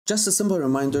Just a simple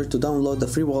reminder to download the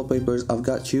free wallpapers I've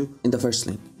got you in the first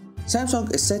link.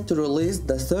 Samsung is set to release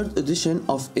the third edition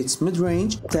of its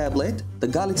mid-range tablet, the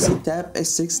Galaxy Tab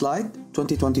S6 Lite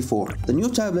 2024. The new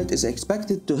tablet is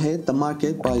expected to hit the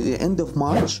market by the end of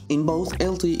March in both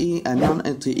LTE and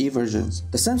non-LTE versions.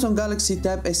 The Samsung Galaxy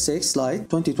Tab S6 Lite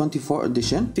 2024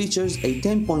 edition features a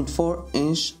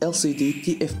 10.4-inch LCD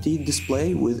TFT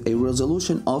display with a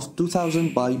resolution of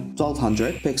 2000 by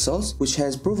 1200 pixels, which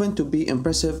has proven to be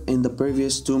impressive in the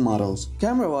previous two models.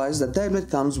 Camera-wise, the tablet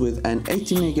comes with an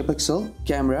 80-megapixel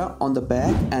camera on the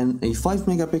back and a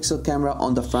 5-megapixel camera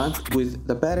on the front, with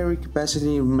the battery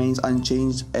capacity remains unchanged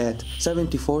at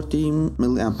 7040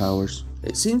 mAh.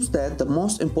 It seems that the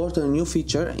most important new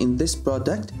feature in this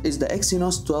product is the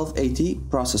Exynos 1280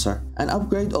 processor, an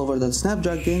upgrade over the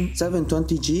Snapdragon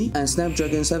 720G and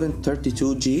Snapdragon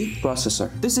 732G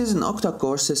processor. This is an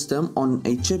octa-core system on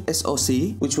a chip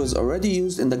SoC, which was already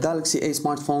used in the Galaxy A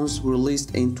smartphones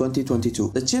released in 2022.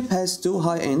 The chip has two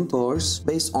high-end cores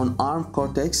based on ARM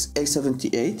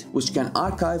Cortex-A78, which can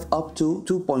archive up to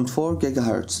 2.4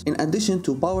 GHz, in addition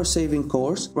to power-saving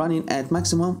cores running at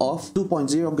maximum of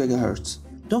 2.0 GHz.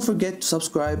 Don't forget to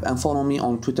subscribe and follow me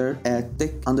on Twitter at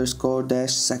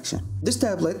tech_section. This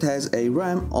tablet has a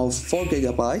RAM of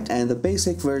 4GB and the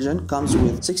basic version comes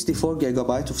with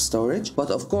 64GB of storage,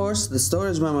 but of course the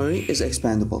storage memory is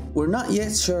expandable. We're not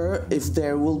yet sure if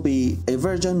there will be a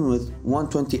version with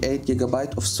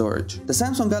 128GB of storage. The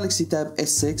Samsung Galaxy Tab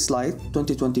S6 Lite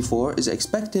 2024 is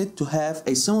expected to have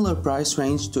a similar price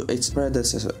range to its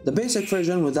predecessor. The basic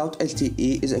version without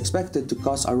LTE is expected to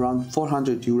cost around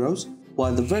 400 euros,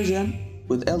 while the version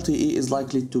with LTE is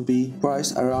likely to be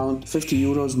priced around 50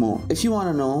 euros more. If you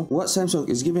want to know what Samsung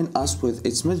is giving us with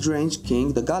its mid-range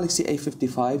king, the Galaxy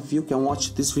A55, you can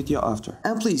watch this video after.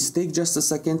 And please take just a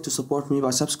second to support me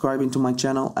by subscribing to my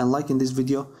channel and liking this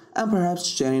video and perhaps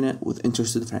sharing it with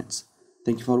interested friends.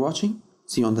 Thank you for watching.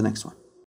 See you on the next one.